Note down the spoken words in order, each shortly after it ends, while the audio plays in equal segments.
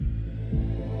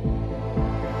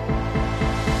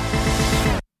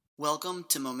Welcome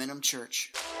to Momentum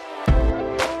Church.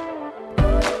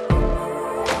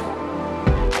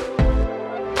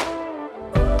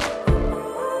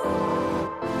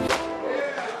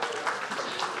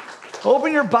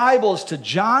 Open your Bibles to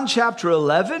John chapter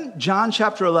 11. John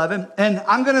chapter 11. And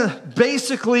I'm going to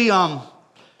basically, I'm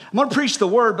going to preach the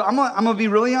word, but I'm going to be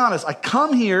really honest. I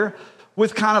come here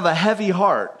with kind of a heavy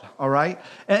heart, all right?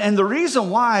 And the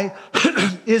reason why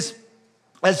is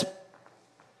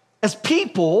as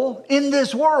people in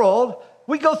this world,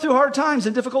 we go through hard times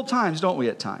and difficult times, don't we,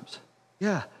 at times?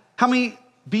 Yeah. How many,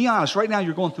 be honest, right now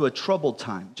you're going through a troubled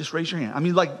time. Just raise your hand. I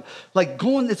mean, like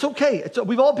going, it's okay.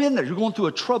 We've all been there. You're going through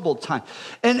a troubled time.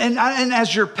 And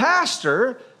as your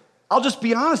pastor, I'll just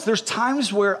be honest, there's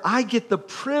times where I get the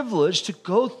privilege to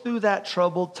go through that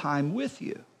troubled time with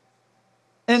you.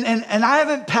 And I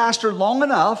haven't pastored long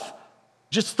enough,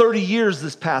 just 30 years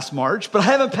this past March, but I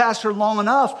haven't pastored long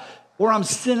enough where I'm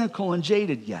cynical and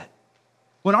jaded yet.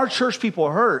 When our church people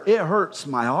hurt, it hurts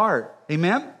my heart.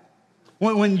 Amen?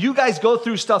 When you guys go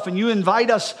through stuff and you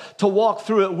invite us to walk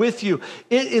through it with you,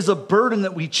 it is a burden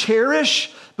that we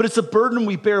cherish, but it's a burden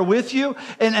we bear with you.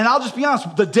 And I'll just be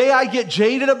honest, the day I get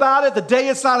jaded about it, the day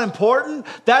it's not important,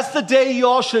 that's the day you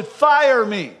all should fire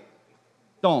me.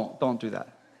 Don't do that.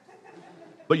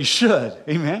 But you should.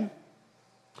 Amen?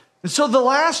 And so the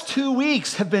last 2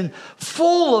 weeks have been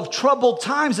full of troubled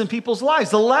times in people's lives.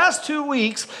 The last 2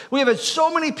 weeks, we have had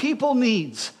so many people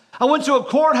needs. I went to a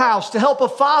courthouse to help a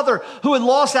father who had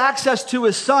lost access to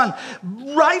his son,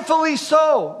 rightfully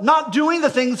so, not doing the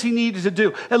things he needed to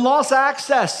do, and lost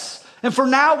access. And for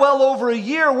now, well over a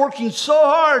year, working so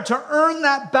hard to earn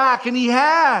that back, and he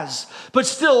has. But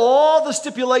still, all the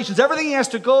stipulations, everything he has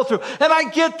to go through, and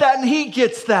I get that, and he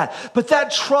gets that. But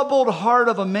that troubled heart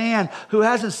of a man who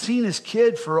hasn't seen his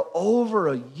kid for over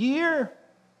a year,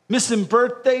 missing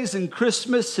birthdays and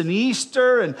Christmas and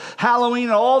Easter and Halloween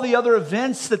and all the other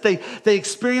events that they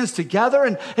experience together.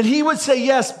 And he would say,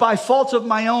 yes, by fault of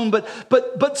my own,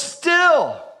 but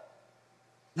still,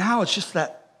 now it's just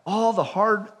that all the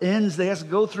hard ends they have to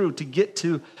go through to get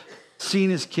to seeing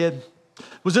his kid.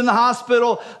 Was in the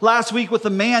hospital last week with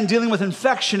a man dealing with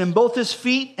infection in both his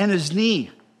feet and his knee.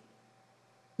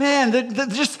 Man,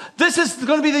 this is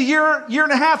going to be the year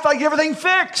and a half I get everything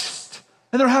fixed.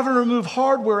 And they're having to remove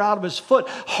hardware out of his foot,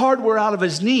 hardware out of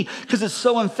his knee because it's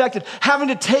so infected. Having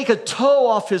to take a toe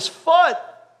off his foot.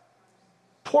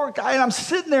 Poor guy. And I'm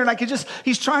sitting there and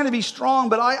he's trying to be strong,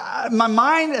 but my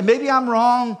mind, and maybe I'm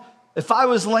wrong, if I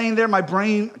was laying there, my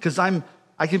brain, because I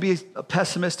can be a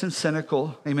pessimist and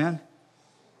cynical. Amen?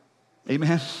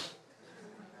 Amen?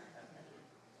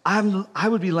 I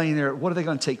would be laying there, what are they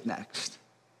going to take next?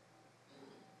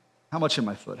 How much in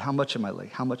my foot? How much in my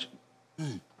leg? How much?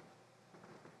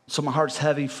 So my heart's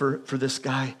heavy for this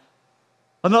guy.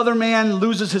 Another man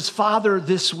loses his father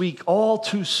this week all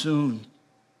too soon.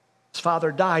 His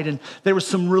father died, and there was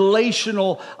some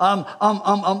relational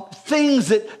things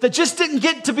that just didn't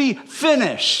get to be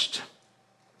finished.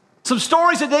 Some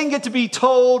stories that didn't get to be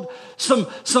told, some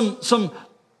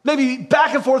maybe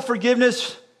back and forth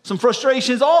forgiveness, some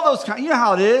frustrations, all those kinds. You know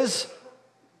how it is.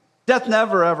 Death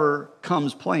never, ever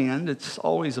comes planned. It's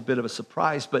always a bit of a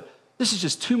surprise, but this is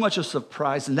just too much of a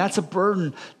surprise, and that's a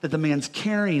burden that the man's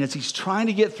carrying as he's trying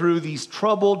to get through these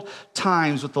troubled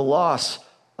times with the loss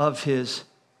of his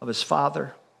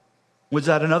father. Was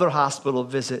at another hospital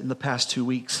visit in the past 2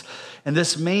 weeks. And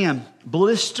this man,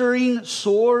 blistering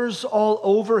sores all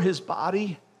over his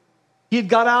body. He had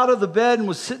got out of the bed and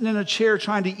was sitting in a chair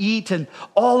trying to eat, and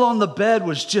all on the bed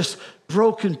was just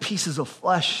broken pieces of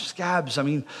flesh, scabs. I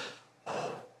mean,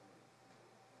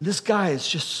 this guy is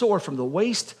just sore from the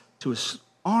waist to his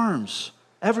arms.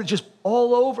 Just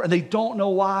all over, and they don't know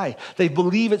why. They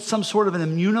believe it's some sort of an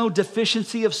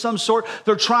immunodeficiency of some sort.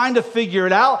 They're trying to figure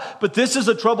it out, but this is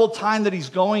a troubled time that he's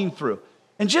going through.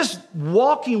 And just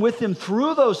walking with him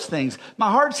through those things, my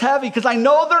heart's heavy because I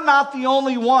know they're not the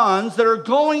only ones that are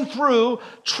going through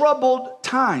troubled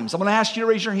times. I'm going to ask you to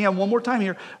raise your hand one more time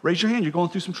here. Raise your hand. You're going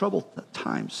through some troubled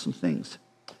times, some things.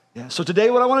 Yeah. So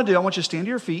today what I want to do, I want you to stand to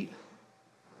your feet.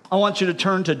 I want you to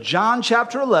turn to John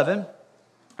chapter 11.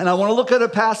 And I want to look at a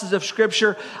passage of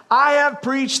Scripture. I have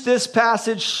preached this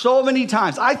passage so many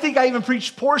times. I think I even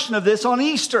preached a portion of this on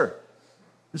Easter.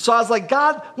 And so I was like,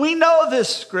 God, we know this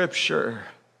Scripture.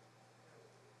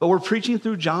 But we're preaching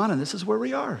through John, and this is where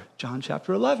we are, John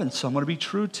chapter 11. So I'm going to be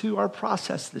true to our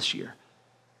process this year.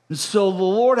 And so the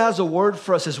Lord has a word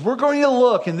for us as we're going to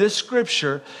look in this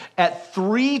Scripture at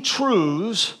 3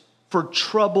 truths for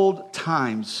troubled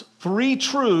times. 3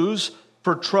 truths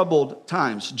for troubled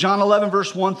times. John 11,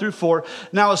 verse 1 through 4.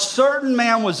 Now a certain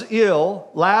man was ill,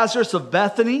 Lazarus of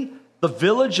Bethany, the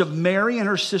village of Mary and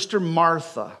her sister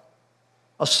Martha.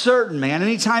 A certain man.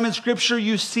 Anytime in Scripture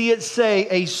you see it say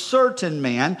a certain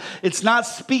man, it's not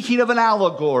speaking of an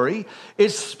allegory.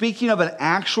 It's speaking of an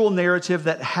actual narrative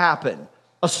that happened.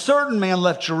 A certain man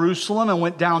left Jerusalem and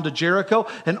went down to Jericho,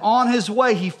 and on his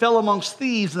way he fell amongst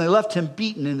thieves, and they left him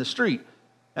beaten in the street.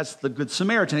 That's the Good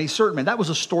Samaritan, a certain man. That was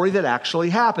a story that actually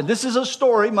happened. This is a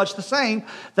story, much the same,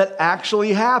 that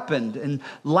actually happened. And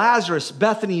Lazarus,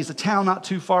 Bethany is a town not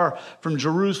too far from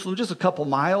Jerusalem, just a couple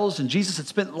miles. And Jesus had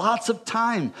spent lots of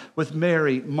time with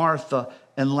Mary, Martha,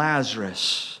 and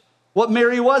Lazarus. What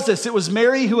Mary was this? It was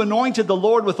Mary who anointed the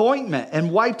Lord with ointment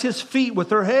and wiped his feet with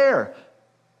her hair,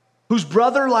 whose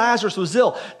brother Lazarus was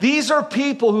ill. These are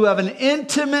people who have an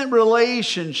intimate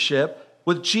relationship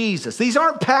with Jesus. These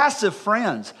aren't passive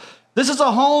friends. This is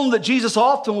a home that Jesus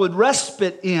often would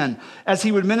respite in as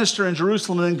he would minister in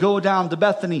Jerusalem and then go down to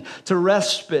Bethany to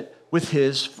respite with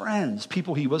his friends,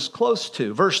 people he was close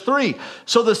to. Verse 3,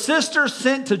 so the sisters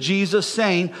sent to Jesus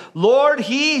saying, Lord,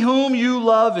 he whom you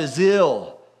love is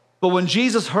ill. But when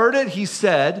Jesus heard it, he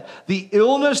said, the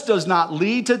illness does not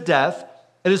lead to death.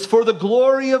 It is for the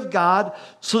glory of God,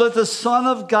 so that the Son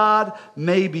of God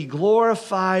may be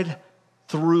glorified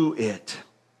through it.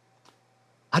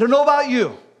 I don't know about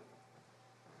you,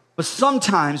 but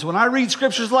sometimes when I read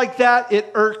scriptures like that, it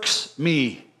irks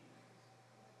me.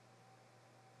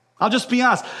 I'll just be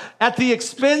honest. At the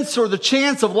expense or the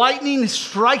chance of lightning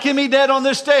striking me dead on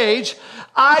this stage,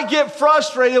 I get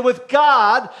frustrated with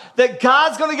God that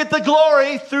God's going to get the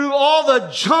glory through all the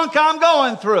junk I'm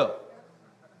going through.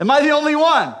 Am I the only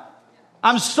one?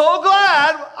 I'm so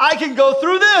glad I can go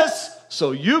through this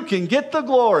so you can get the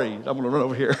glory. I'm going to run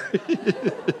over here.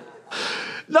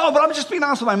 No, but I'm just being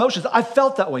honest with my emotions. I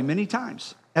felt that way many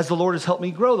times as the Lord has helped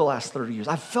me grow the last 30 years.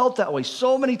 I felt that way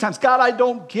so many times. God, I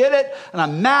don't get it, and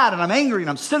I'm mad, and I'm angry, and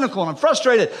I'm cynical, and I'm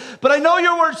frustrated. But I know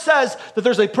your word says that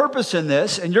there's a purpose in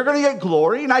this, and you're going to get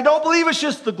glory. And I don't believe it's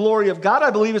just the glory of God.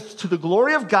 I believe it's to the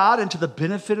glory of God and to the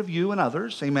benefit of you and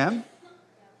others. Amen?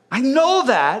 I know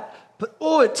that, but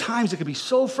at times it can be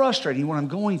so frustrating when I'm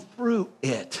going through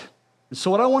it. And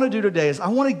so what I want to do today is I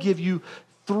want to give you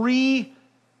 3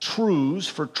 truths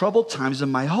for troubled times.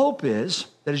 And my hope is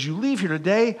that as you leave here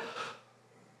today,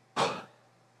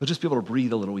 you'll just be able to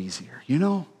breathe a little easier,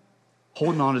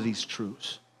 holding on to these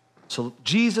truths. So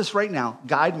Jesus, right now,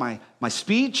 guide my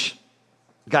speech,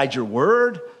 guide your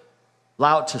word,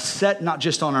 allow it to set not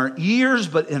just on our ears,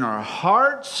 but in our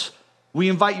hearts. We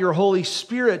invite your Holy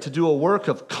Spirit to do a work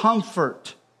of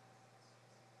comfort.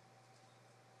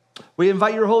 We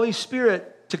invite your Holy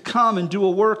Spirit to come and do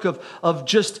a work of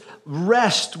just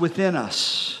rest within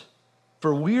us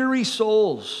for weary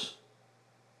souls.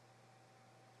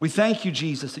 We thank you,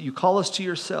 Jesus, that you call us to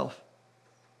yourself,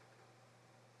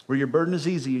 where your burden is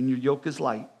easy and your yoke is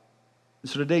light. And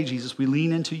so today, Jesus, we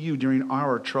lean into you during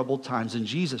our troubled times. In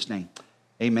Jesus' name,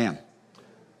 amen.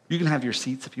 You can have your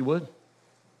seats if you would.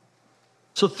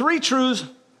 So 3 truths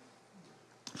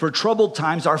for troubled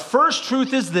times. Our first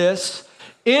truth is this: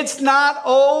 it's not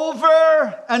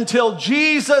over until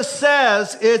Jesus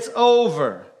says it's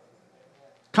over.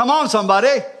 Come on,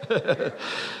 somebody.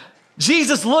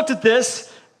 Jesus looked at this.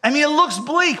 It looks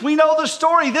bleak. We know the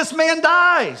story. This man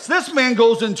dies. This man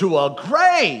goes into a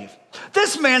grave.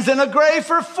 This man's in a grave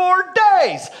for 4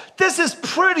 days. This is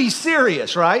pretty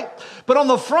serious, right? But on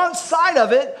the front side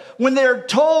of it, when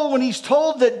he's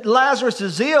told that Lazarus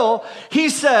is ill, he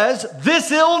says,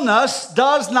 this illness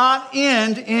does not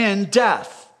end in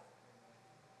death.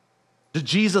 Did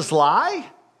Jesus lie?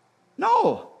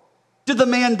 No. Did the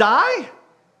man die?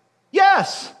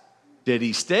 Yes. Did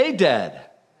he stay dead?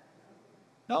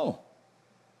 No.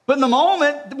 But in the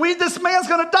moment, this man's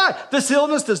going to die. This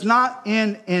illness does not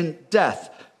end in death.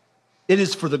 It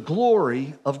is for the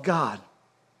glory of God.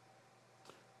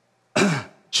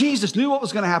 Jesus knew what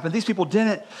was going to happen. These people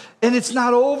didn't. And it's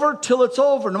not over till it's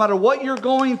over. No matter what you're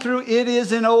going through, it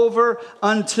isn't over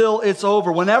until it's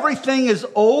over. When everything is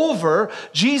over,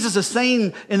 Jesus is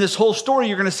saying in this whole story,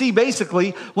 you're going to see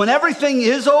basically, when everything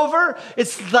is over,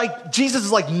 it's like Jesus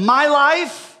is like, my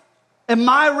life and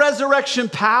my resurrection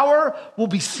power will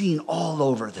be seen all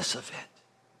over this event.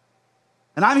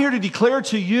 And I'm here to declare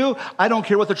to you, I don't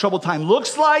care what the troubled time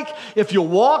looks like, if you'll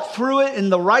walk through it in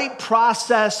the right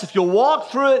process, if you'll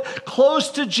walk through it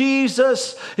close to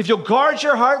Jesus, if you'll guard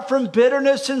your heart from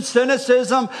bitterness and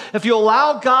cynicism, if you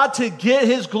allow God to get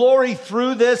his glory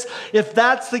through this, if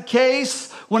that's the case,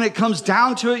 when it comes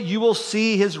down to it, you will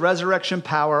see his resurrection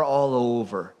power all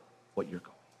over what you're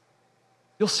going.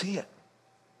 You'll see it.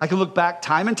 I can look back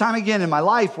time and time again in my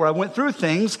life where I went through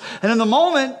things, and in the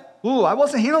moment, Ooh, I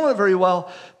wasn't handling it very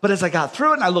well. But as I got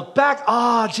through it and I look back,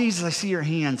 Jesus, I see your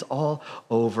hands all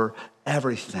over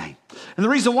everything. And the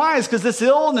reason why is because this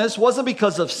illness wasn't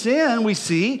because of sin, we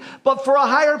see, but for a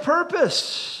higher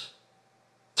purpose.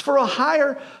 It's for a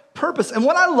higher purpose. And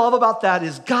what I love about that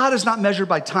is God is not measured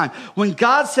by time. When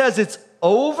God says it's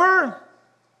over,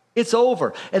 it's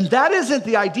over. And that isn't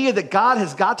the idea that God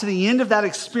has got to the end of that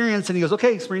experience and he goes,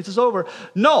 okay, experience is over.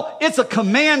 No, it's a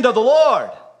command of the Lord.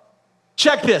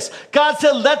 Check this. God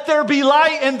said, let there be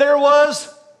light, and there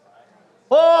was.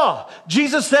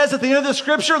 Jesus says at the end of the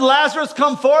scripture, Lazarus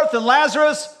come forth, and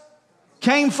Lazarus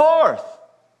came forth.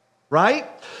 Right?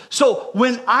 So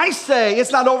when I say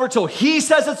it's not over till he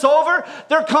says it's over,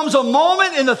 there comes a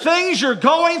moment in the things you're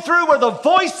going through where the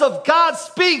voice of God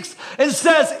speaks and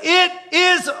says, it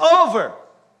is over.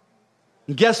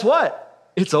 And guess what?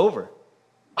 It's over.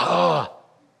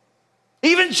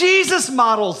 Even Jesus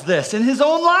models this in his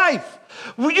own life.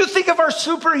 When you think of our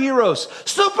superheroes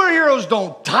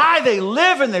don't die, they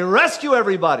live and they rescue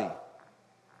everybody.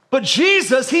 But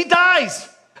Jesus, he dies.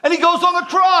 And he goes on the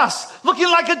cross looking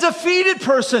like a defeated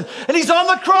person. And he's on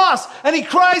the cross and he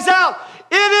cries out,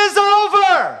 it is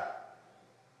over.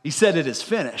 He said it is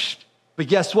finished. But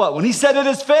guess what? When he said it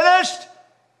is finished,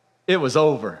 it was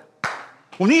over.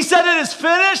 When he said it is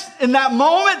finished, in that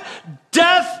moment,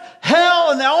 death,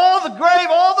 hell, and all the grave,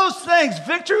 all those things,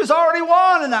 victory was already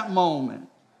won in that moment.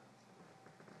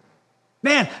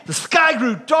 Man, the sky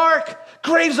grew dark,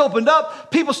 graves opened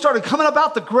up, people started coming up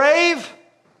out the grave.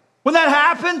 When that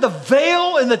happened, the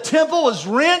veil in the temple was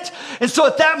rent. And so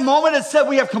at that moment, it said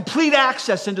we have complete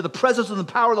access into the presence and the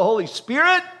power of the Holy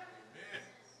Spirit.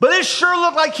 But it sure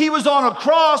looked like he was on a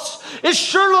cross. It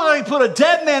sure looked like he put a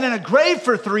dead man in a grave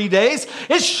for 3 days.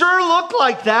 It sure looked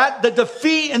like that, the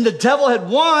defeat and the devil had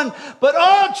won.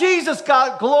 But Jesus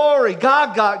got glory.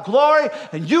 God got glory.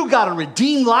 And you got a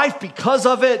redeemed life because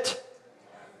of it.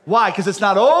 Why? Because it's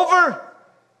not over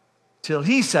till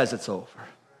he says it's over.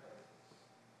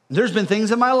 There's been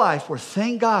things in my life where,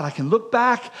 thank God, I can look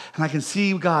back and I can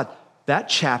see, God, that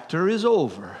chapter is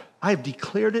over. I have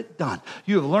declared it done.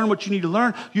 You have learned what you need to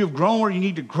learn. You have grown where you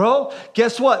need to grow.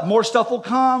 Guess what? More stuff will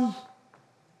come.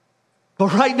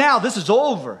 But right now, this is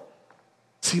over.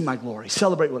 See my glory.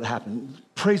 Celebrate what happened.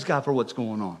 Praise God for what's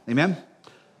going on. Amen?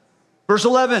 Verse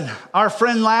 11, our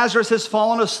friend Lazarus has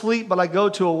fallen asleep, but I go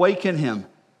to awaken him.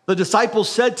 The disciples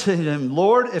said to him,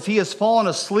 Lord, if he has fallen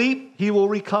asleep, he will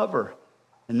recover.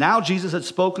 And now Jesus had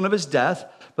spoken of his death,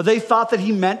 but they thought that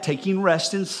he meant taking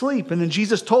rest and sleep. And then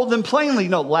Jesus told them plainly,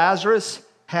 no, Lazarus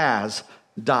has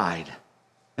died.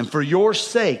 And for your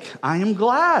sake, I am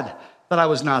glad that I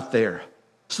was not there,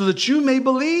 so that you may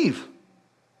believe.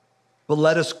 But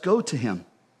let us go to him.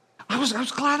 I was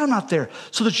glad I'm not there,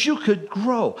 so that you could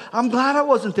grow. I'm glad I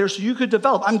wasn't there, so you could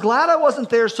develop. I'm glad I wasn't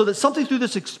there, so that something through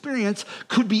this experience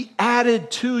could be added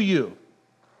to you.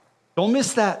 Don't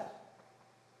miss that.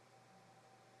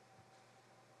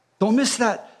 Don't miss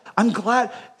that. I'm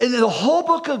glad. And the whole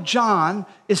book of John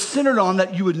is centered on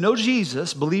that you would know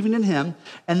Jesus, believing in him,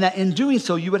 and that in doing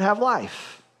so, you would have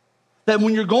life. That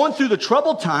when you're going through the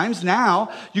troubled times,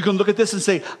 now you can look at this and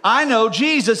say, I know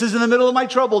Jesus is in the middle of my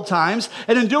troubled times,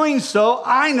 and in doing so,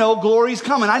 I know glory's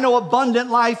coming. I know abundant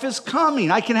life is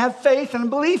coming. I can have faith and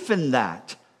belief in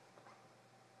that.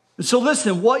 And so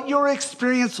listen, what your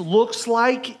experience looks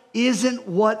like isn't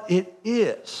what it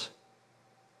is.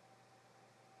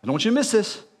 I don't want you to miss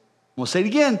this. I'm going to say it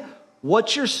again.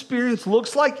 What your experience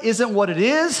looks like isn't what it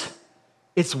is.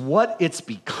 It's what it's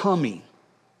becoming.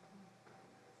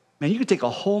 Man, you could take a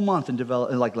whole month and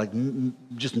develop,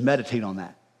 just meditate on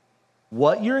that.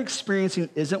 What you're experiencing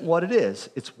isn't what it is.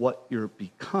 It's what you're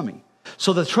becoming.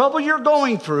 So the trouble you're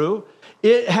going through,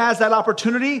 it has that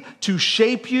opportunity to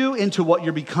shape you into what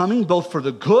you're becoming, both for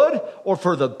the good or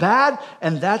for the bad,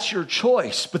 and that's your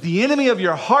choice. But the enemy of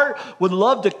your heart would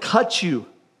love to cut you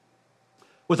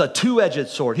with a two-edged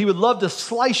sword. He would love to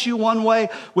slice you one way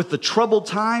with the troubled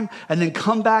time and then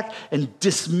come back and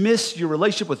dismiss your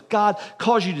relationship with God,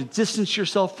 cause you to distance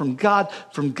yourself from God,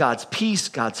 from God's peace,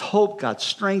 God's hope, God's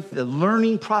strength, the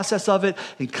learning process of it,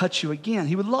 and cut you again.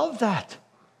 He would love that.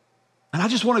 And I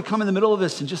just want to come in the middle of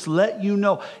this and just let you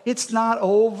know it's not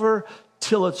over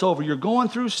till it's over. You're going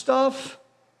through stuff,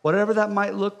 whatever that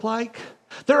might look like.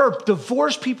 There are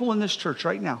divorced people in this church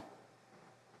right now.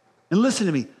 And listen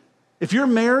to me. If you're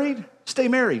married, stay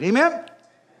married. Amen?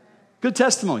 Good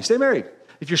testimony. Stay married.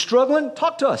 If you're struggling,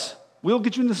 talk to us. We'll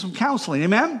get you into some counseling.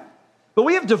 Amen? But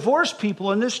we have divorced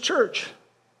people in this church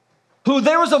who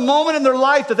there was a moment in their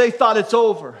life that they thought it's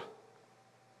over.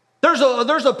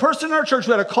 There's a person in our church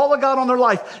who had a call of God on their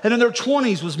life and in their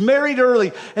 20s was married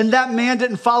early, and that man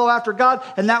didn't follow after God,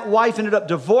 and that wife ended up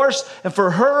divorced. And for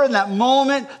her in that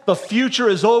moment, the future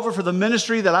is over for the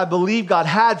ministry that I believe God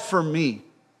had for me.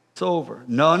 It's over.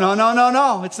 No.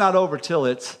 It's not over till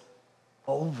it's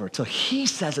over, till he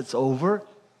says it's over.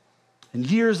 And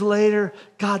years later,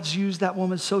 God's used that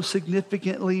woman so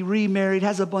significantly, remarried,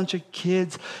 has a bunch of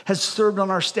kids, has served on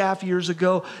our staff years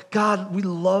ago. God, we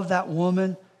love that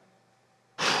woman.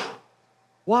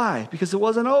 Why? Because it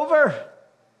wasn't over.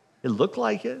 It looked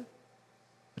like it.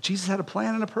 But Jesus had a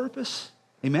plan and a purpose.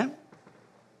 Amen?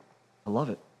 I love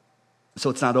it. So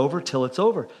it's not over till it's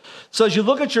over. So as you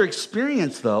look at your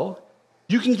experience, though,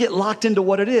 you can get locked into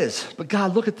what it is. But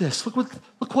God, look at this. Look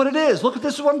what it is. Look at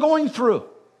this is what I'm going through.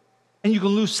 And you can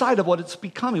lose sight of what it's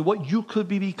becoming, what you could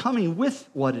be becoming with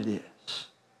what it is.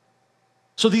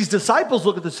 So these disciples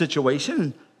look at the situation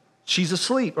and she's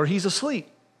asleep or he's asleep.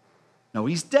 No,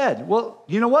 he's dead. Well,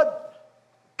 you know what?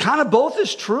 Kind of both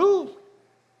is true.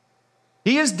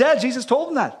 He is dead. Jesus told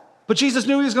him that. But Jesus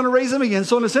knew he was going to raise him again.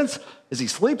 So in a sense, is he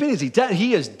sleeping? Is he dead?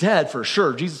 He is dead for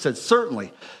sure. Jesus said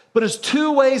certainly. But it's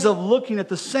two ways of looking at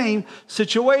the same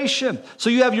situation. So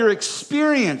you have your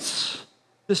experience.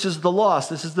 This is the loss.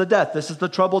 This is the death. This is the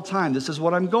troubled time. This is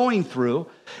what I'm going through.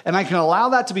 And I can allow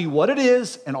that to be what it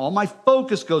is, and all my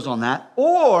focus goes on that.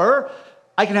 Or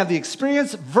I can have the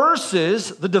experience versus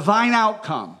the divine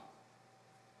outcome.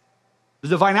 The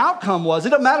divine outcome was, it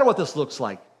doesn't matter what this looks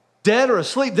like. Dead or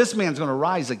asleep, this man's going to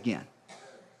rise again.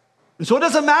 And so it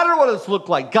doesn't matter what it's looked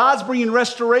like. God's bringing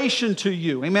restoration to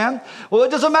you. Amen? Well,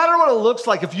 it doesn't matter what it looks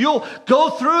like. If you'll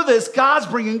go through this, God's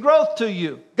bringing growth to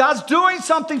you. God's doing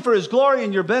something for his glory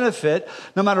and your benefit,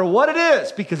 no matter what it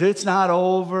is, because it's not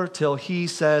over till he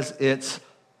says it's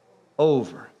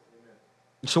over.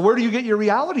 So where do you get your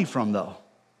reality from, though?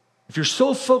 If you're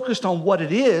so focused on what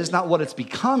it is, not what it's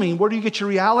becoming, where do you get your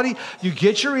reality? You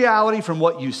get your reality from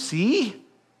what you see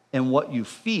and what you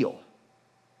feel.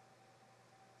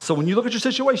 So when you look at your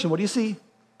situation, what do you see?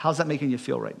 How's that making you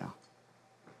feel right now?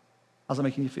 How's that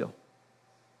making you feel?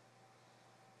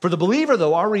 For the believer,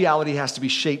 though, our reality has to be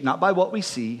shaped not by what we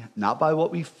see, not by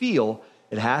what we feel.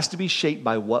 It has to be shaped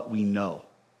by what we know.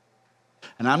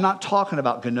 And I'm not talking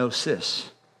about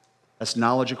gnosis. That's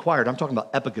knowledge acquired. I'm talking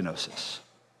about epignosis.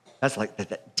 That's like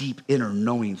that deep inner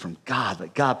knowing from God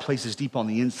that God places deep on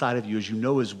the inside of you as you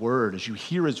know his word, as you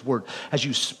hear his word, as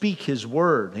you speak his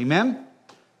word. Amen?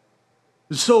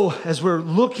 And so as we're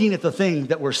looking at the thing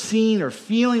that we're seeing or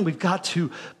feeling, we've got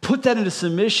to put that into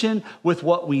submission with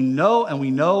what we know, and we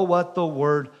know what the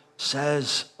word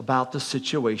says about the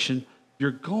situation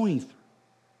you're going through.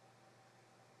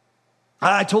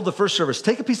 I told the first service,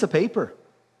 take a piece of paper.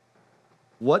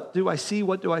 What do I see?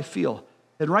 What do I feel?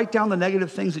 And write down the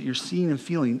negative things that you're seeing and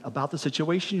feeling about the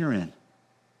situation you're in.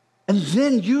 And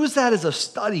then use that as a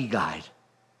study guide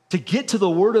to get to the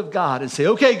Word of God and say,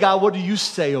 okay, God, what do you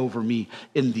say over me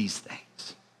in these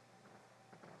things?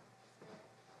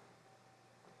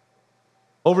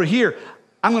 Over here,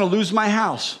 I'm going to lose my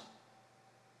house.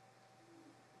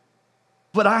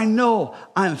 But I know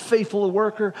I am faithful a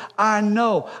worker. I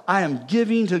know I am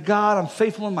giving to God. I'm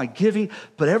faithful in my giving.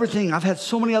 But everything, I've had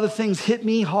so many other things hit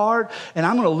me hard, and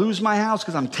I'm going to lose my house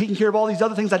because I'm taking care of all these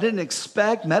other things I didn't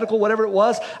expect, medical, whatever it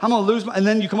was. I'm going to lose and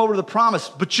then you come over to the promise.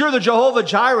 But you're the Jehovah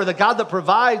Jireh, the God that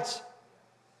provides.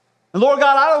 And Lord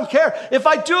God, I don't care. If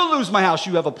I do lose my house,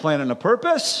 you have a plan and a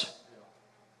purpose.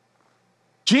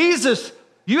 Jesus,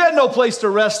 you had no place to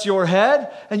rest your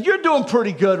head, and you're doing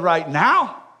pretty good right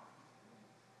now.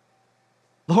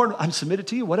 Lord, I'm submitted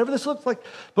to you, whatever this looks like.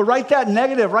 But write that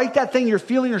negative, write that thing you're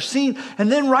feeling or seeing,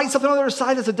 and then write something on the other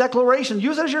side as a declaration.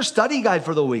 Use it as your study guide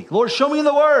for the week. Lord, show me in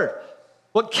the Word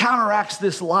what counteracts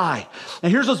this lie.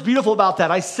 And here's what's beautiful about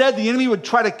that. I said the enemy would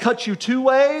try to cut you two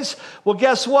ways. Well,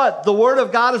 guess what? The Word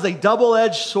of God is a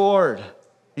double-edged sword.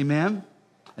 Amen?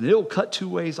 And it will cut two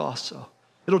ways also.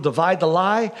 It'll divide the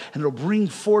lie, and it'll bring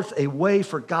forth a way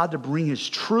for God to bring his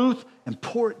truth and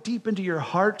pour it deep into your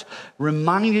heart,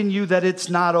 reminding you that it's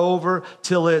not over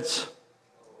till it's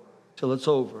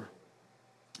over.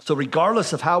 So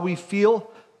regardless of how we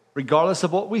feel, regardless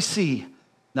of what we see,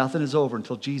 nothing is over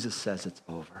until Jesus says it's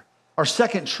over. Our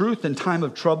second truth in time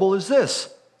of trouble is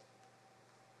this.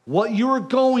 What you are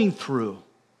going through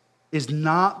is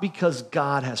not because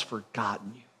God has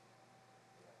forgotten you.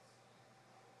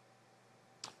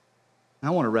 And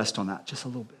I want to rest on that just a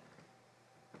little bit.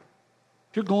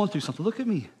 If you're going through something, look at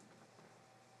me.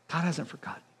 God hasn't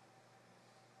forgotten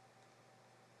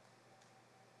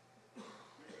you.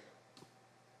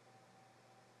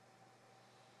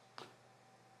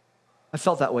 I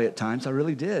felt that way at times. I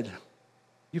really did.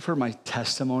 You've heard my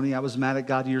testimony. I was mad at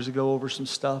God years ago over some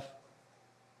stuff.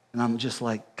 And I'm just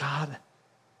like, God,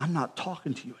 I'm not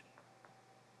talking to you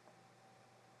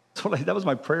anymore. That was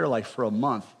my prayer life for a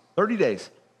month, 30 days,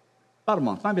 about a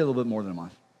month, might be a little bit more than a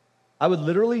month. I would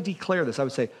literally declare this. I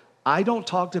would say, I don't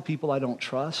talk to people I don't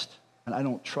trust, and I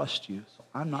don't trust you, so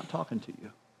I'm not talking to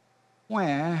you.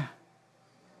 Wah.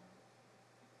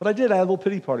 But I did. I had a little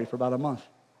pity party for about a month.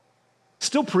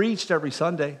 Still preached every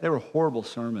Sunday. They were horrible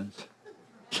sermons.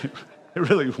 They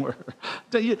really were.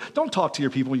 Don't talk to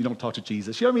your people when you don't talk to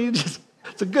Jesus. You know what I mean?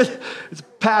 It's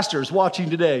pastors watching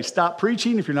today. Stop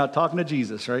preaching if you're not talking to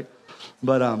Jesus, right?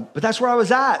 But that's where I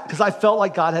was at because I felt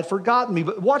like God had forgotten me.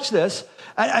 But watch this.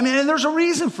 I mean, and there's a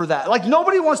reason for that. Like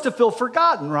nobody wants to feel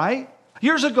forgotten, right?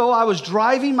 Years ago, I was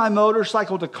driving my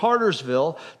motorcycle to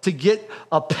Cartersville to get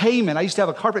a payment. I used to have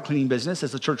a carpet cleaning business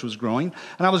as the church was growing.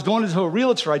 And I was going to a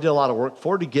realtor I did a lot of work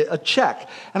for to get a check.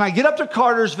 And I get up to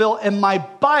Cartersville and my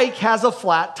bike has a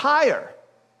flat tire.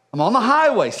 I'm on the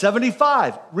highway,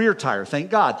 75, rear tire,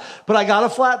 thank God. But I got a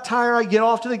flat tire. I get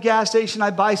off to the gas station. I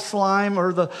buy slime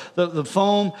or the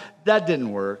foam. That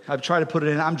didn't work. I've tried to put it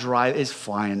in. I'm driving. It's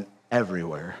flying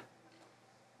everywhere.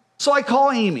 So I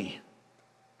call Amy.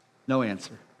 No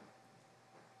answer.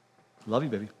 Love you,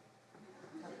 baby.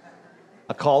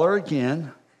 I call her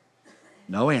again.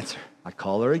 No answer. I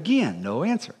call her again. No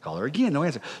answer. I call her again. No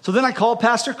answer. So then I call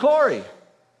Pastor Corey.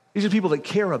 These are people that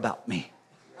care about me.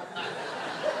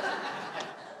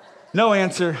 No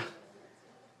answer.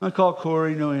 I call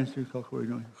Corey. No answer. Call Corey.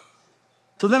 No answer.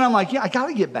 So then I'm like, yeah, I got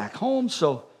to get back home.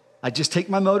 So I just take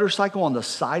my motorcycle on the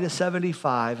side of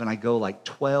 75 and I go like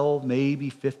 12, maybe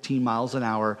 15 miles an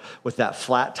hour with that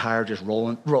flat tire just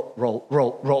rolling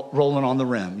on the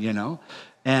rim, you know?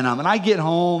 And I get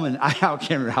home and I can't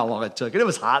remember how long it took. And it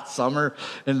was hot summer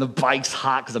and the bike's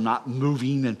hot because I'm not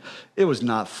moving and it was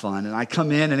not fun. And I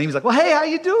come in and he's like, well, hey, how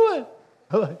you doing?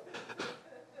 I'm like,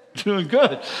 doing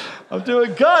good. I'm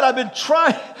doing good. I've been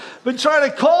trying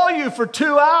to call you for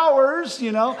 2 hours,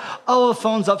 you know? Oh, the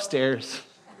phone's upstairs.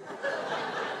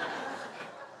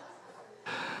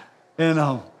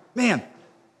 And, man,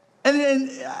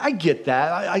 and I get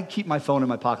that. I keep my phone in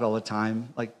my pocket all the time,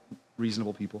 like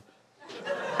reasonable people.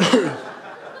 I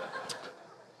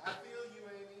feel you,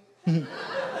 Amy.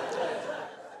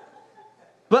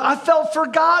 But I felt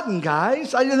forgotten,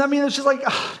 guys. I mean, it's just like,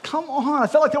 come on. I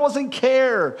felt like there wasn't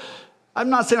care. I'm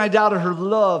not saying I doubted her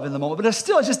love in the moment, but I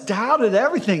just doubted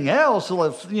everything else,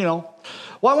 you know.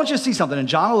 Well, I want you to see something. In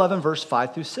John 11, verse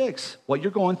 5 through 6, what you're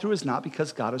going through is not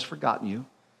because God has forgotten you.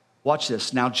 Watch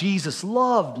this. Now, Jesus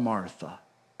loved Martha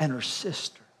and her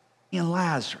sister and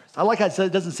Lazarus. I like how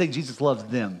it doesn't say Jesus loves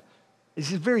them.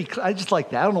 It's just I just like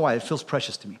that. I don't know why it feels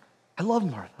precious to me. I love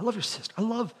Martha. I love your sister. I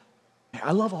love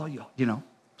all you, you know.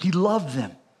 He loved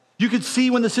them. You could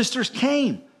see when the sisters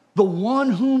came, the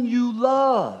one whom you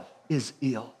love is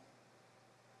ill.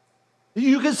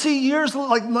 You can see days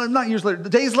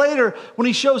later, when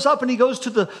he shows up and he goes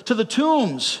to the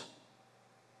tombs,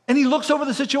 and he looks over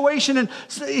the situation, and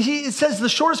it says the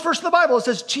shortest verse in the Bible, it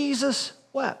says, Jesus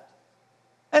wept.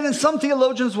 And then some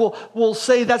theologians will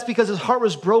say that's because his heart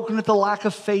was broken at the lack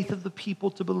of faith of the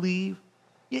people to believe.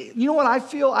 You know what I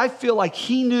feel? I feel like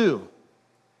he knew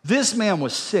this man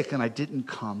was sick and I didn't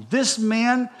come. This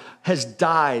man has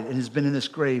died and has been in this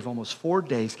grave almost 4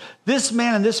 days. This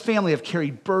man and this family have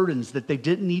carried burdens that they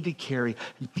didn't need to carry.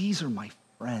 And these are my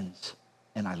friends,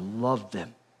 and I love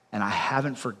them, and I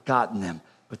haven't forgotten them.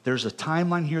 But there's a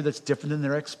timeline here that's different than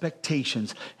their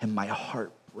expectations, and my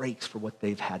heart breaks for what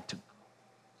they've had to go.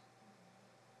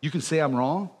 You can say I'm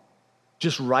wrong.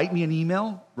 Just write me an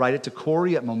email. Write it to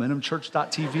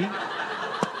Corey@momentumchurch.tv.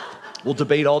 We'll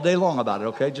debate all day long about it,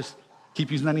 okay? Just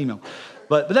keep using that email.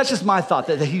 But that's just my thought,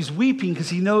 that he's weeping because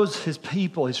he knows his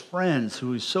people, his friends,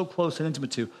 who he's so close and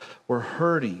intimate to, were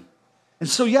hurting. And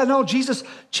so,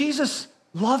 Jesus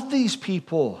loved these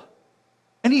people.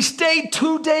 And he stayed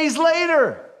 2 days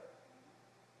later.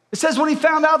 It says when he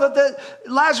found out that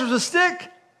Lazarus was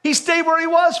sick, he stayed where he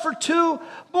was for 2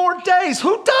 more days.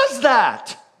 Who does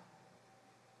that?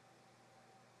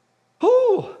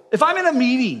 Who? If I'm in a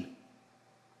meeting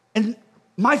and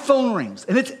my phone rings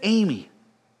and it's Amy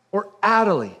or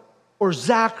Adelie or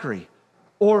Zachary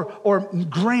or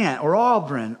Grant or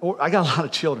Auburn, or I got a lot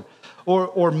of children,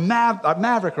 or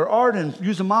Maverick or Arden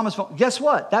using mama's phone, guess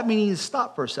what? That meeting is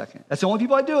stopped for a second. That's the only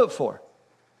people I do it for.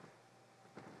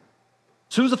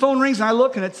 As soon as the phone rings and I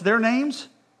look and it's their names,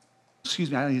 excuse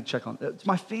me, I need to check on it. It's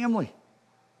my family.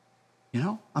 You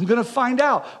know, I'm going to find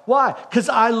out. Why? Because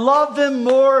I love them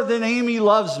more than Amy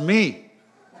loves me.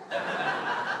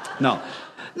 No,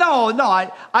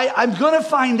 I'm going to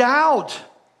find out.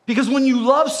 Because when you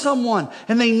love someone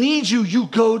and they need you, you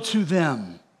go to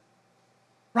them.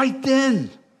 Right then.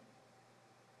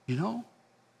 You know?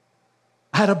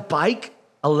 I had a bike,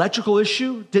 electrical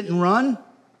issue, didn't run.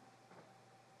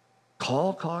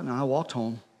 Call, and I walked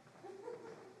home.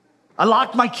 I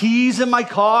locked my keys in my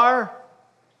car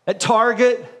at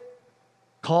Target.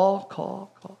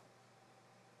 Call.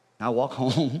 I walk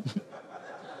home.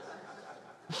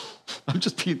 I'm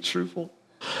just being truthful.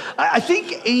 I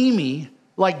think Amy,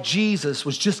 like Jesus,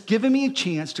 was just giving me a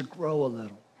chance to grow a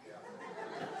little.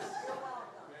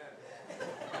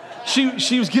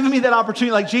 She was giving me that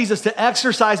opportunity, like Jesus, to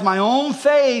exercise my own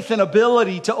faith and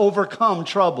ability to overcome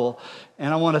trouble.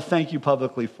 And I want to thank you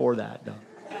publicly for that.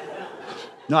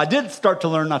 No, I did start to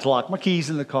learn not to lock my keys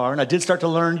in the car. And I did start to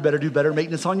learn you better do better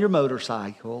maintenance on your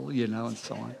motorcycle, you know, and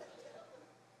so on.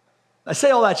 I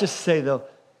say all that just to say, though,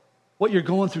 what you're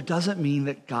going through doesn't mean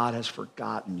that God has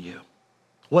forgotten you.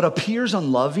 What appears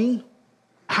unloving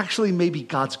actually may be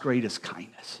God's greatest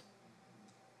kindness.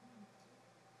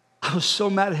 I was so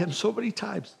mad at him so many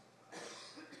times.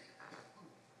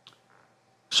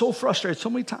 So frustrated so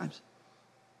many times.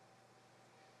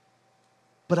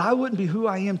 But I wouldn't be who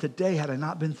I am today had I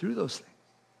not been through those things.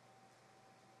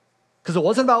 Because it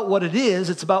wasn't about what it is,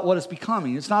 it's about what it's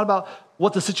becoming. It's not about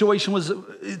what the situation was,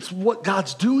 it's what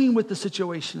God's doing with the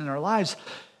situation in our lives.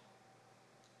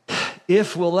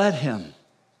 If we'll let him.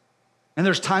 And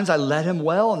there's times I let him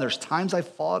well, and there's times I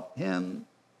fought him.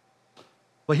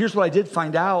 But here's what I did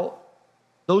find out.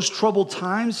 Those troubled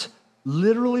times,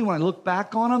 literally when I look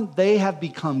back on them, they have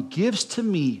become gifts to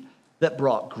me that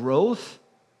brought growth.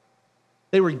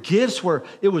 They were gifts where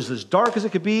it was as dark as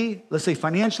it could be, let's say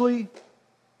financially,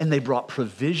 and they brought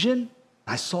provision.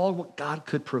 I saw what God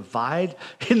could provide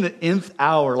in the nth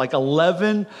hour, like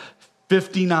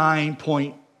 11:59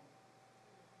 point,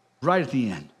 right at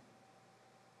the end.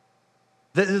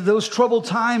 Those troubled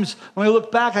times, when I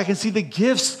look back, I can see the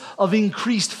gifts of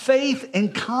increased faith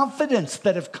and confidence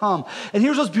that have come. And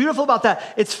here's what's beautiful about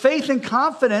that. It's faith and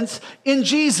confidence in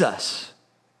Jesus.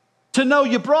 To know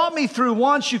you brought me through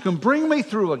once, you can bring me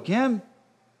through again.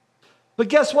 But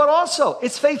guess what also?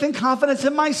 It's faith and confidence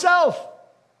in myself.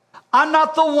 I'm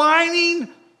not the whining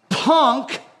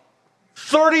punk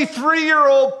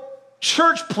 33-year-old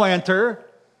church planter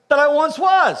that I once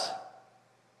was.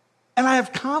 And I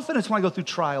have confidence when I go through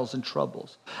trials and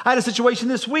troubles. I had a situation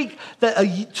this week that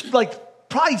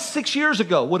probably 6 years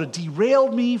ago would have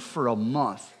derailed me for a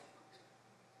month.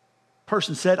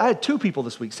 Person said, I had 2 people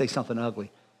this week say something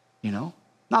ugly,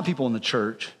 not people in the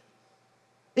church.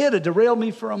 It had derailed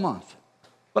me for a month.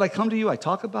 But I come to you, I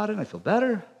talk about it, and I feel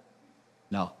better.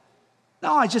 No,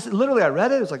 I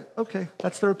read it. It was like, okay,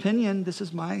 that's their opinion. This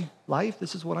is my life.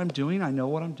 This is what I'm doing. I know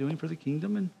what I'm doing for the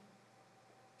kingdom. And,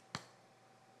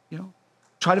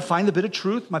 try to find the bit of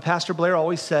truth. My pastor Blair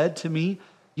always said to me,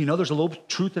 there's a little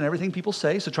truth in everything people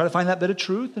say. So try to find that bit of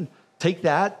truth and take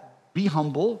that, be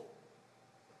humble.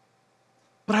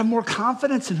 But I have more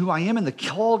confidence in who I am and the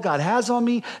call God has on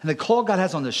me and the call God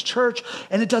has on this church.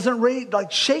 And it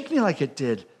doesn't shake me like it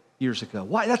did years ago.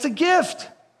 Why? That's a gift.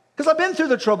 Because I've been through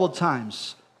the troubled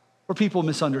times where people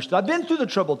misunderstood. I've been through the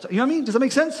troubled times. You know what I mean? Does that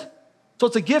make sense? So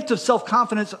it's a gift of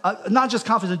self-confidence, not just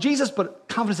confidence in Jesus, but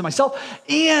confidence in myself.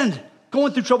 And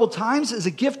going through troubled times is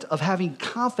a gift of having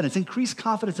confidence, increased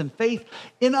confidence and faith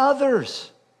in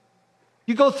others.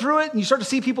 You go through it and you start to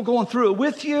see people going through it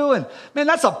with you. And man,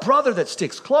 that's a brother that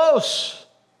sticks close.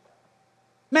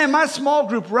 Man, my small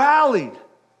group rallied.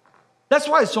 That's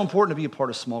why it's so important to be a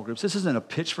part of small groups. This isn't a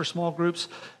pitch for small groups.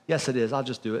 Yes, it is. I'll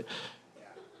just do it.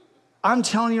 I'm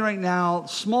telling you right now,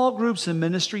 small groups and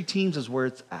ministry teams is where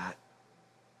it's at.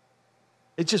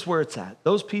 It's just where it's at.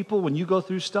 Those people, when you go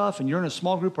through stuff and you're in a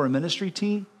small group or a ministry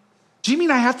team, do you mean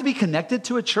I have to be connected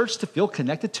to a church to feel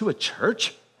connected to a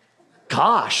church?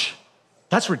 Gosh,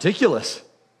 that's ridiculous.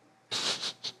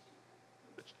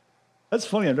 That's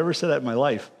funny. I've never said that in my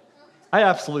life. I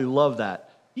absolutely love that.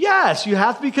 Yes, you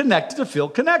have to be connected to feel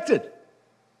connected.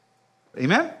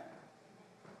 Amen?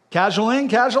 Casual in,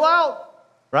 casual out,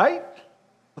 right?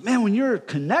 But man, when you're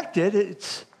connected,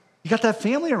 you got that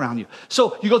family around you.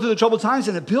 So you go through the troubled times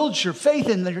and it builds your faith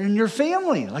in your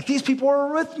family. Like these people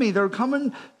are with me. They're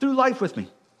coming through life with me.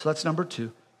 So that's number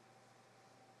 2.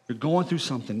 You're going through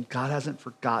something. God hasn't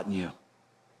forgotten you.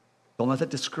 Don't let that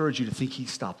discourage you to think he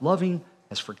stopped loving,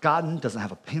 has forgotten, doesn't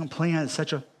have a plan,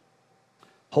 etc.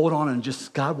 Hold on and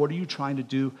just, God, what are you trying to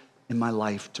do in my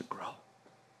life to grow?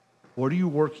 What are you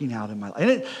working out in my life? And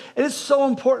it is so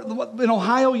important. In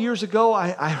Ohio years ago,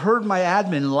 I heard my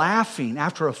admin laughing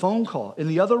after a phone call in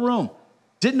the other room.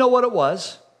 Didn't know what it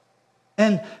was.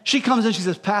 And she comes in, she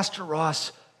says, Pastor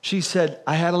Ross, She said,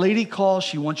 I had a lady call.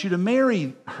 She wants you to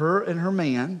marry her and her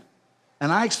man.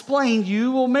 And I explained,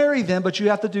 you will marry them, but you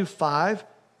have to do 4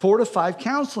 to 5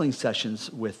 counseling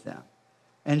sessions with them.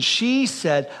 And she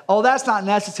said, oh, that's not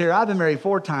necessary. I've been married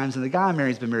 4 times, and the guy I married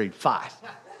has been married 5.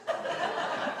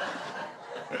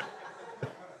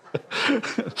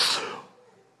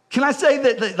 Can I say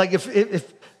that, like,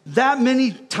 if that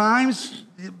many times,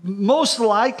 most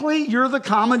likely you're the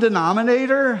common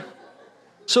denominator?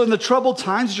 So in the troubled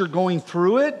times, you're going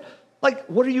through it. Like,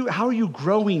 how are you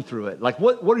growing through it? Like,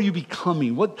 what are you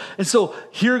becoming? And so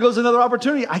here goes another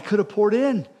opportunity. I could have poured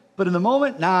in, but in the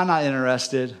moment, nah, not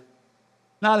interested.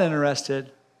 Not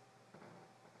interested.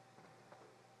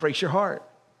 Breaks your heart,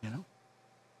 you know?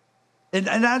 And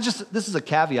this is a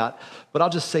caveat, but I'll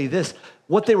just say this.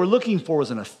 What they were looking for was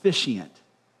an officiant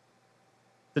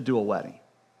to do a wedding.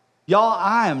 Y'all,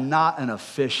 I am not an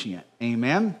officiant.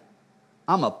 Amen?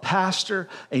 I'm a pastor,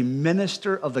 a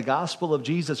minister of the gospel of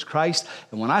Jesus Christ.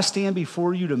 And when I stand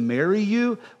before you to marry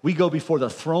you, we go before the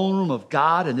throne room of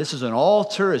God. And this is an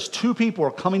altar as 2 people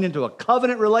are coming into a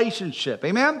covenant relationship.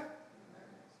 Amen?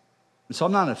 And so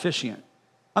I'm not an officiant.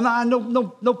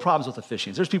 No problems with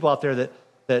officiants. There's people out there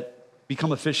that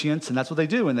become officiants, and that's what they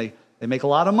do. And they make a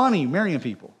lot of money marrying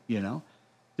people, you know.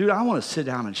 Dude, I want to sit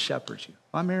down and shepherd you.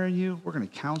 If I'm marrying you, we're going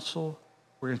to counsel.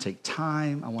 We're going to take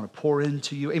time. I want to pour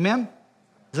into you. Amen?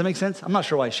 Does that make sense? I'm not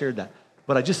sure why I shared that.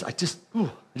 But I guess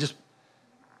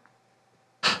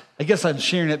I'm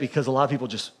sharing it because a lot of people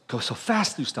just go so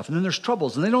fast through stuff. And then there's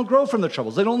troubles, and they don't grow from the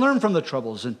troubles. They don't learn from the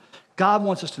troubles. And God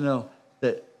wants us to know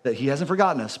that he hasn't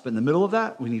forgotten us. But in the middle of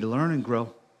that, we need to learn and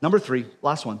grow. Number 3,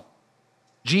 last one.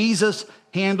 Jesus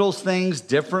handles things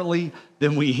differently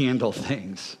than we handle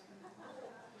things.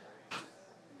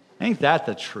 Ain't that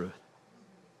the truth?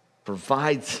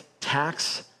 Provides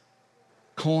tax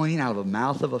coin out of the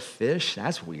mouth of a fish.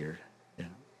 That's weird. You know?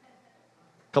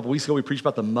 A couple weeks ago, we preached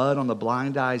about the mud on the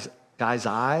blind guy's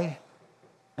eye.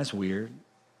 That's weird.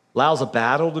 Allows a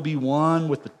battle to be won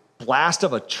with the blast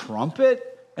of a trumpet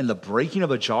and the breaking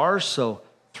of a jar so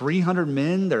 300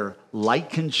 men, their light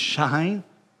can shine.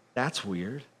 That's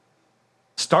weird.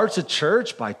 Starts a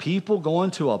church by people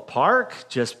going to a park,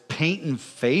 just painting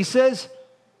faces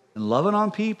and loving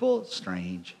on people.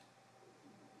 Strange.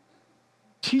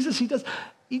 Jesus,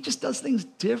 he just does things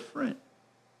different.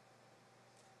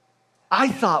 I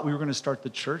thought we were going to start the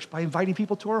church by inviting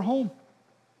people to our home.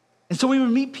 And so we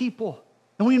would meet people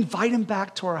and we invite them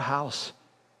back to our house.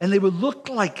 And they would look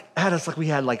at us like we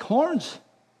had like horns.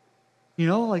 You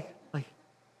know, like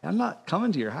I'm not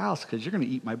coming to your house because you're going to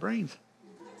eat my brains.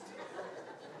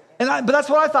 But that's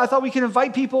what I thought. I thought we could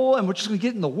invite people and we're just going to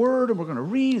get in the Word and we're going to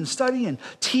read and study and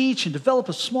teach and develop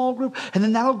a small group. And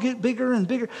then that'll get bigger and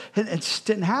bigger. And it just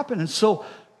didn't happen. And so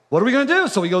what are we going to do?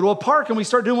 So we go to a park and we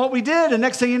start doing what we did. And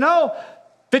next thing you know,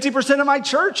 50% of my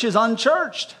church is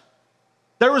unchurched.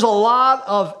 There was a lot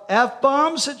of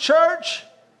F-bombs at church.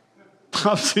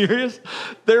 I'm serious.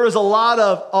 There was a lot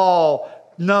of,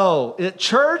 no. At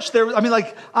church,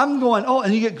 I'm going,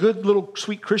 and you get good little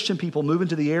sweet Christian people moving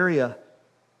to the area.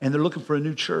 And they're looking for a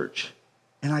new church.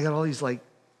 And I got all these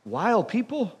wild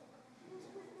people.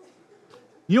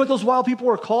 You know what those wild people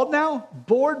are called now?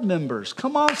 Board members.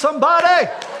 Come on, somebody.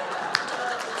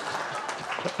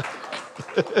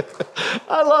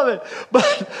 I love it.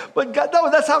 But God, no,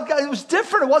 that's how God, it was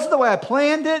different. It wasn't the way I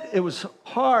planned it. It was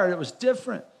hard. It was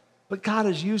different. But God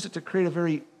has used it to create a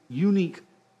very unique,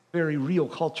 very real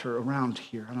culture around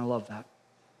here. And I love that.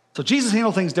 So Jesus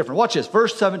handled things different. Watch this,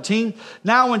 verse 17.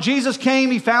 Now when Jesus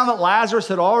came, he found that Lazarus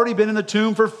had already been in the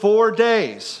tomb for 4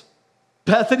 days.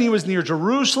 Bethany was near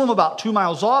Jerusalem, about 2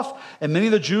 miles off, and many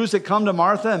of the Jews had come to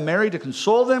Martha and Mary to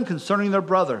console them concerning their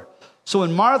brother. So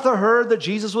when Martha heard that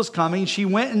Jesus was coming, she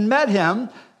went and met him,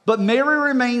 but Mary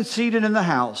remained seated in the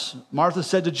house. Martha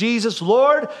said to Jesus,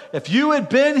 Lord, if you had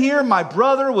been here, my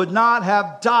brother would not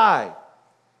have died.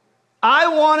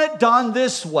 I want it done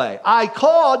this way. I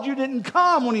called, you didn't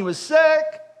come when he was sick.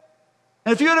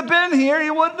 And if you had been here,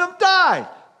 he wouldn't have died.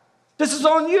 This is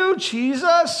on you,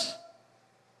 Jesus.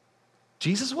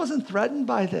 Jesus wasn't threatened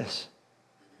by this.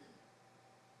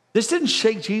 This didn't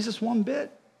shake Jesus one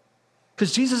bit.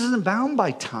 Because Jesus isn't bound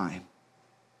by time.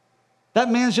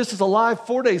 That man's just as alive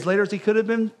 4 days later as he could have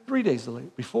been 3 days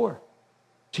before.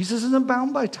 Jesus isn't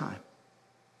bound by time.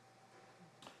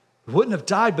 He wouldn't have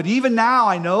died, but even now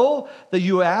I know that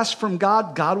you ask from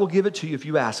God, God will give it to you if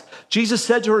you ask. Jesus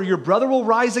said to her, your brother will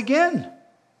rise again.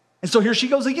 And so here she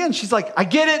goes again. She's like, I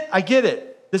get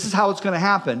it. This is how it's going to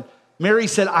happen. Mary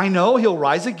said, I know he'll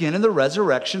rise again in the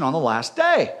resurrection on the last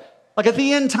day. Like at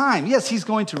the end time. Yes, he's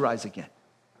going to rise again.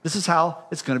 This is how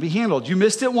it's going to be handled. You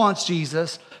missed it once,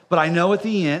 Jesus, but I know at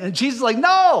the end. And Jesus is like,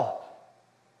 no,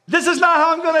 this is not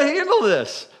how I'm going to handle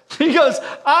this. He goes,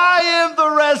 I am the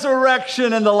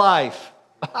resurrection and the life.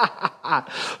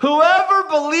 Whoever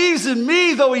believes in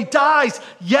me, though he dies,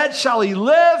 yet shall he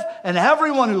live. And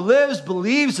everyone who lives,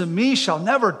 believes in me, shall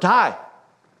never die.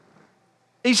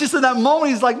 He's just in that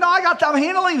moment, he's like, no, I'm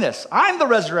handling this. I'm the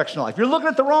resurrection of life. You're looking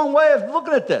at the wrong way of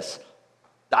looking at this.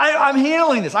 I'm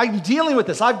handling this. I'm dealing with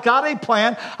this. I've got a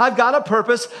plan. I've got a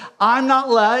purpose. I'm not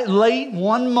late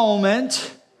one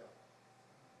moment.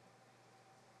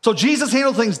 So Jesus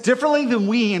handled things differently than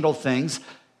we handle things,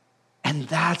 and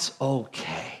that's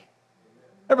okay.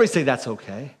 Everybody say that's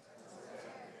okay.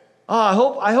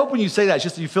 Oh, I hope when you say that, it's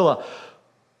just that you feel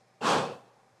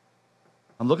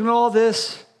I'm looking at all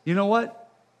this. You know what?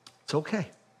 It's okay.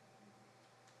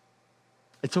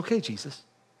 It's okay, Jesus.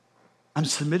 I'm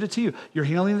submitted to you. You're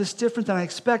handling this different than I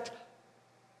expect.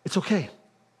 It's okay.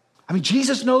 I mean,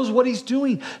 Jesus knows what he's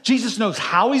doing. Jesus knows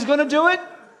how he's going to do it.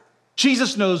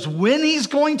 Jesus knows when he's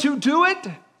going to do it.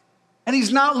 And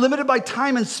he's not limited by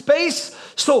time and space.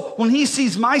 So when he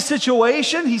sees my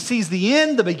situation, he sees the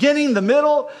end, the beginning, the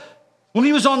middle. When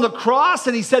he was on the cross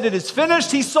and he said it is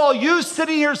finished, he saw you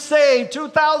sitting here saved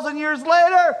 2,000 years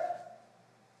later.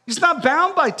 He's not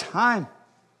bound by time.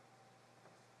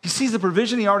 He sees the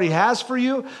provision he already has for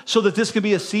you so that this can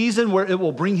be a season where it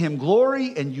will bring him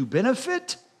glory and you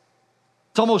benefit.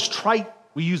 It's almost trite.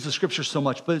 We use the scripture so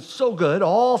much, but it's so good.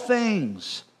 All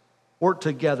things work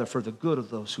together for the good of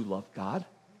those who love God.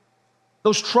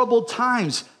 Those troubled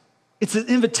times, it's an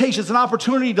invitation, it's an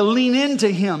opportunity to lean into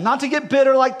him, not to get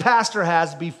bitter like Pastor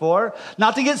has before,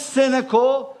 not to get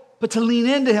cynical, but to lean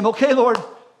into him. Okay, Lord,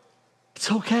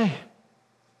 it's okay.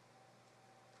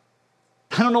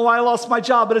 I don't know why I lost my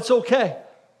job, but it's okay.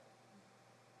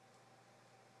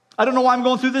 I don't know why I'm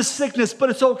going through this sickness, but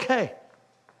it's okay.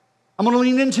 I'm going to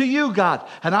lean into you, God.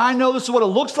 And I know this is what it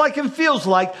looks like and feels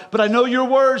like, but I know your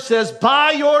word says,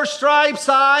 by your stripes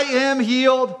I am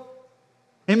healed.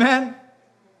 Amen?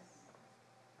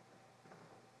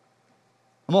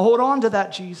 I'm going to hold on to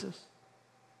that, Jesus.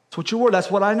 That's what your word, that's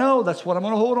what I know. That's what I'm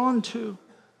going to hold on to.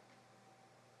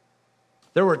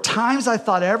 There were times I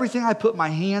thought everything I put my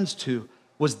hands to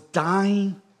was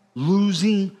dying,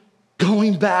 losing,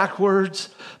 going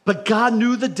backwards. But God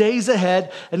knew the days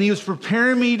ahead, and he was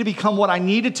preparing me to become what I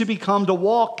needed to become to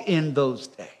walk in those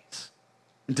days.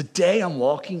 And today I'm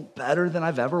walking better than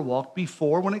I've ever walked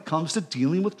before when it comes to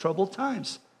dealing with troubled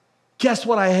times. Guess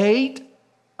what I hate?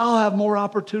 I'll have more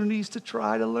opportunities to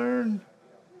try to learn.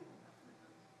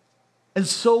 And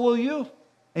so will you.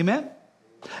 Amen?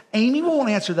 Amy won't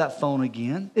answer that phone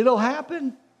again. It'll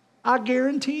happen. I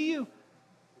guarantee you.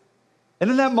 And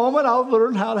in that moment, I'll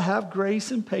learn how to have grace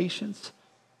and patience.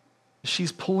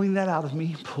 She's pulling that out of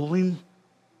me, pulling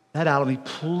that out of me,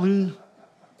 pulling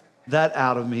that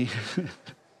out of me.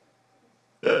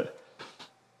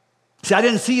 See, I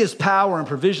didn't see his power and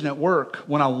provision at work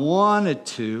when I wanted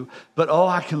to, but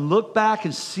I can look back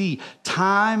and see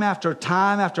time after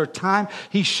time after time,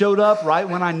 he showed up right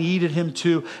when I needed him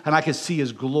to, and I could see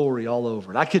his glory all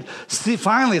over it. I could see,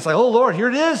 finally, it's like, oh Lord, here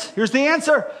it is. Here's the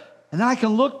answer. And then I can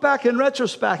look back in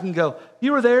retrospect and go,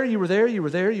 you were there, you were there, you were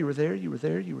there, you were there, you were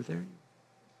there, you were there.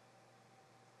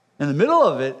 In the middle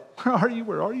of it, where are you,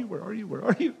 where are you, where are you, where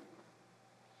are you?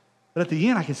 But at the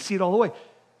end, I can see it all the way.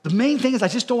 The main thing is I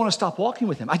just don't want to stop walking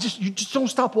with him. You just don't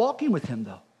stop walking with him,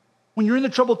 though. When you're in the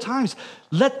troubled times,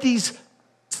 let these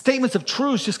statements of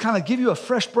truth just kind of give you a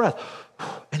fresh breath.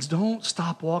 And don't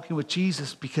stop walking with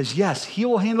Jesus because, yes, he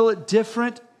will handle it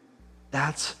different.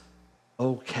 That's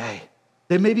okay.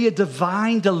 There may be a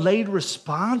divine delayed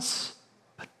response,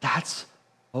 but that's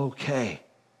okay.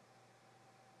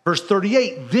 Verse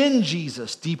 38, then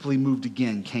Jesus, deeply moved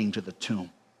again, came to the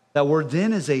tomb. That word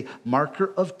then is a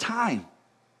marker of time.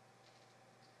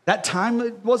 That time,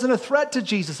 it wasn't a threat to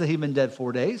Jesus that he'd been dead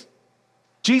 4 days.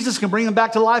 Jesus can bring him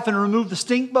back to life and remove the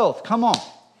stink both. Come on.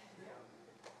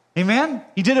 Amen?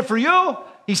 He did it for you.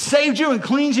 He saved you and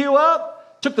cleaned you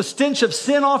up. Took the stench of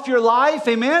sin off your life.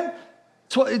 Amen?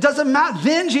 So it doesn't matter.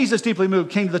 Then Jesus, deeply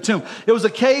moved, came to the tomb. It was a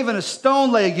cave and a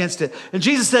stone lay against it. And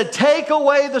Jesus said, take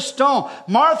away the stone.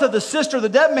 Martha, the sister of the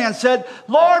dead man, said,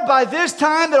 Lord, by this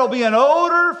time there will be an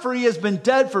odor, for he has been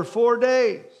dead for 4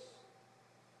 days.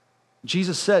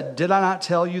 Jesus said, did I not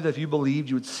tell you that if you believed,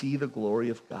 you would see the glory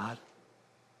of God?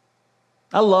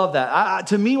 I love that.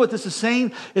 To me, what this is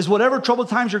saying is whatever troubled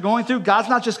times you're going through, God's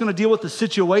not just going to deal with the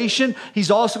situation.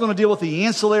 He's also going to deal with the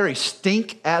ancillary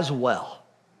stink as well.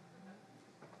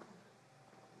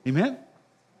 Amen?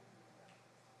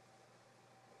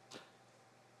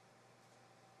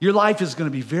 Your life is going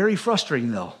to be very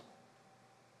frustrating, though.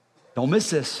 Don't miss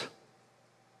this.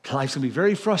 Life's going to be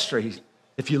very frustrating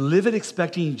if you live it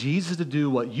expecting Jesus to do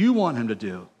what you want him to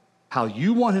do, how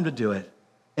you want him to do it,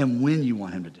 and when you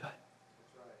want him to do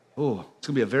it. Oh, it's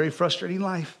going to be a very frustrating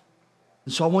life.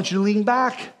 And so I want you to lean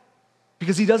back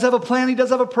because he does have a plan. He does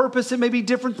have a purpose. It may be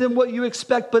different than what you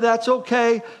expect, but that's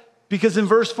okay. Because in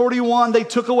verse 41, they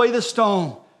took away the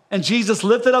stone and Jesus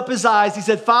lifted up his eyes. He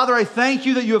said, Father, I thank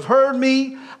you that you have heard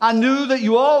me. I knew that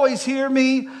you always hear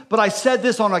me, but I said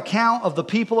this on account of the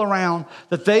people around,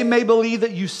 that they may believe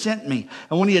that you sent me.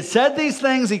 And when he had said these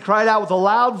things, he cried out with a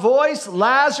loud voice,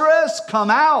 Lazarus, come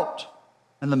out.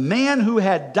 And the man who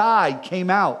had died came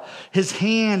out, his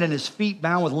hand and his feet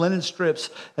bound with linen strips,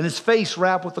 and his face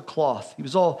wrapped with a cloth. He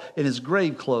was all in his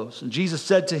grave clothes. And Jesus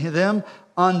said to them,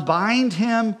 unbind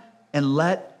him and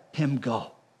let him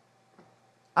go.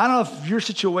 I don't know if your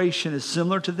situation is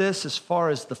similar to this as far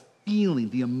as the feeling,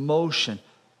 the emotion.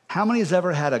 How many has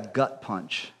ever had a gut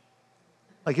punch?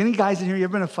 Like any guys in here, you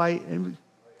ever been in a fight?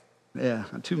 Yeah,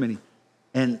 not too many.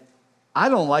 And I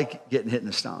don't like getting hit in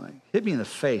the stomach. Hit me in the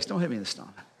face. Don't hit me in the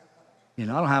stomach. I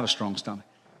don't have a strong stomach.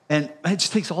 And it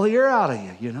just takes all the air out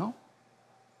of you,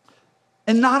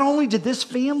 And not only did this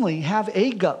family have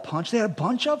a gut punch, they had a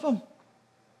bunch of them.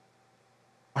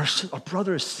 Our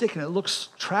brother is sick and it looks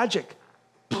tragic.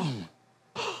 Boom.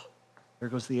 There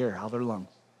goes the air out of their lungs.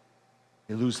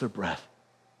 They lose their breath.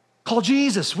 Call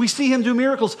Jesus. We see him do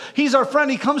miracles. He's our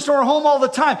friend. He comes to our home all the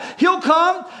time. He'll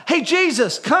come. Hey,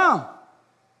 Jesus, come.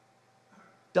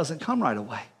 Doesn't come right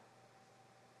away.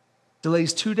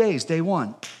 Delays 2 days. Day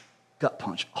 1, gut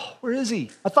punch. Oh, where is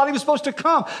he? I thought he was supposed to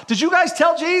come. Did you guys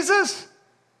tell Jesus?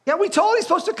 Yeah, we told him he's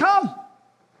supposed to come.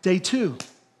 Day 2.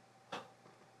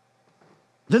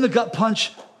 Then the gut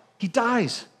punch, he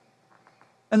dies.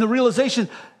 And the realization,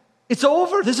 it's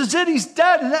over. This is it. He's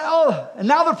dead. And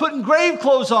now they're putting grave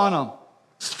clothes on him.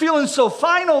 It's feeling so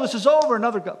final. This is over.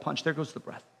 Another gut punch. There goes the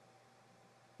breath.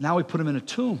 Now we put him in a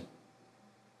tomb.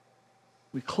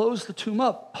 We close the tomb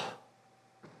up.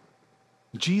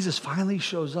 Jesus finally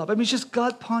shows up. It's just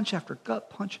gut punch after gut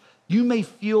punch. You may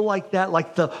feel like that,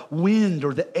 like the wind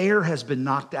or the air has been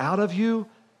knocked out of you.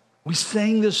 We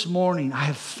sang this morning, I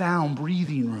have found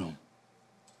breathing room.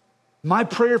 My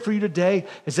prayer for you today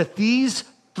is that these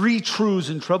 3 truths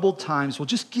in troubled times will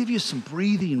just give you some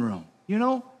breathing room.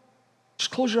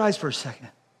 Just close your eyes for a second.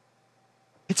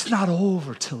 It's not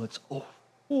over till it's over.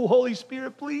 Oh, Holy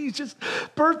Spirit, please just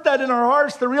birth that in our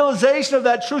hearts, the realization of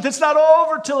that truth. It's not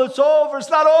over till it's over. It's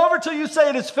not over till you say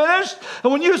it is finished.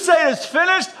 And when you say it is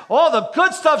finished, all the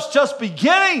good stuff's just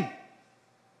beginning.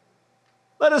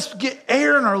 Let us get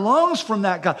air in our lungs from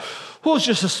that, God. Oh, it's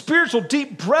just a spiritual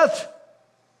deep breath.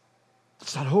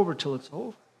 It's not over till it's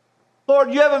over.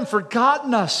 Lord, you haven't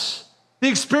forgotten us. The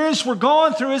experience we're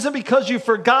going through isn't because you've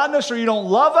forgotten us or you don't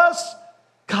love us.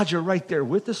 God, you're right there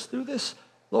with us through this.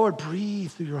 Lord,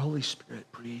 breathe through your Holy Spirit.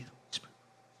 Breathe, Holy Spirit.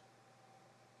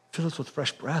 Fill us with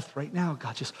fresh breath right now.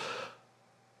 God, just,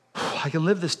 I can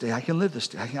live this day. I can live this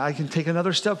day. I can take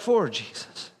another step forward,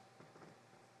 Jesus.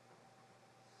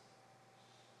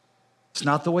 It's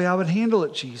not the way I would handle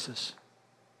it, Jesus.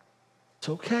 It's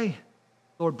okay.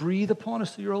 Lord, breathe upon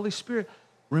us through your Holy Spirit,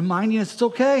 reminding us it's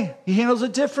okay. He handles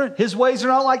it different. His ways are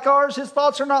not like ours. His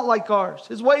thoughts are not like ours.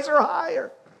 His ways are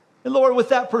higher. And Lord, with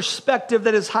that perspective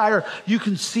that is higher, you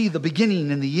can see the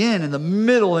beginning and the end and the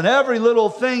middle and every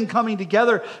little thing coming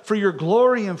together for your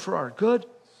glory and for our good.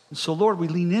 And so, Lord, we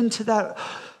lean into that.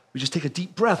 We just take a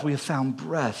deep breath. We have found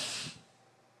breath.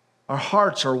 Our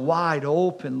hearts are wide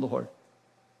open, Lord,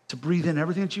 to breathe in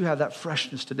everything that you have, that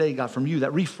freshness today, God, from you,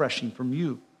 that refreshing from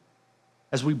you.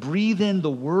 As we breathe in the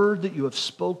word that you have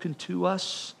spoken to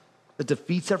us that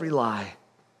defeats every lie.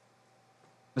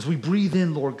 As we breathe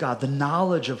in, Lord God, the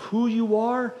knowledge of who you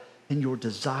are and your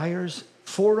desires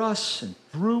for us and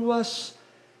through us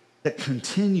that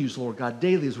continues, Lord God,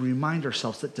 daily as we remind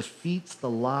ourselves that defeats the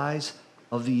lies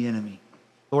of the enemy.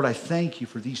 Lord, I thank you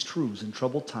for these truths in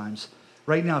troubled times.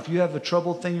 Right now, if you have a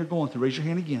troubled thing you're going through, raise your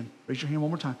hand again. Raise your hand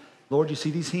one more time. Lord, you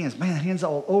see these hands. Man, hands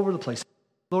all over the place.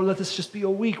 Lord, let this just be a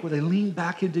week where they lean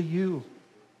back into you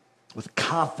with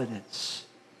confidence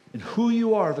in who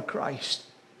you are, the Christ.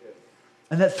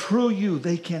 And that through you,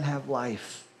 they can have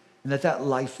life. And that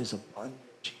life is abundant,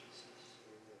 Jesus.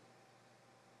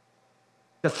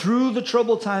 That through the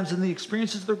troubled times and the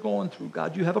experiences they're going through,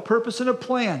 God, you have a purpose and a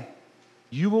plan.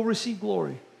 You will receive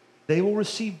glory. They will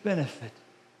receive benefit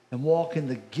and walk in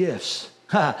the gifts.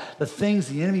 The things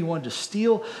the enemy wanted to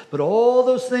steal. But all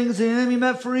those things the enemy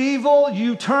meant for evil,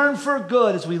 you turn for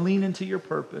good as we lean into your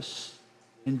purpose.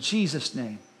 In Jesus'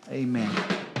 name, amen.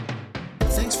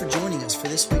 Thanks for joining us for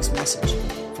this week's message.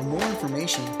 For more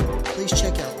information, please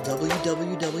check out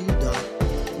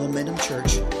www.waypointchurch.com.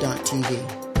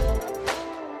 MomentumChurch.tv.